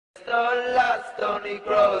Don't last, only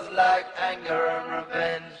grows like anger and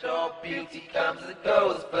revenge. All beauty comes and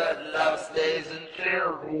goes, but love stays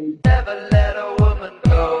until never let a woman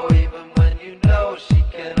go, even when you know she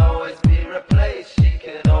can always be replaced. She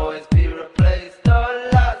can always be replaced.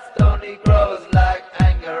 Don't last, only grows like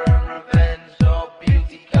anger and revenge. All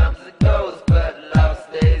beauty comes and goes, but love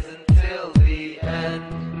stays until the end.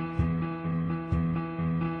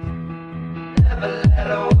 Never let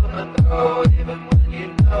a woman go, even when you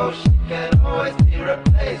know she can always be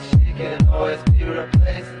replaced. She can always be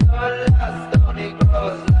replaced. No last, only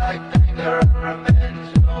grows like anger and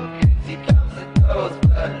revenge. No beauty comes and goes,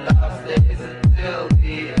 but love stays until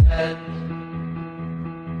the end.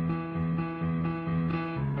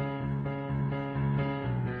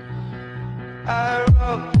 I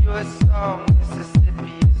wrote you a song,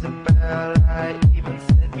 Mississippi is a bell. I even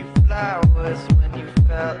sent you flowers when you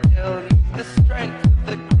fell ill. You've the strength of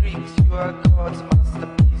the Greeks, you are God's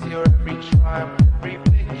masterpiece. Your every triumph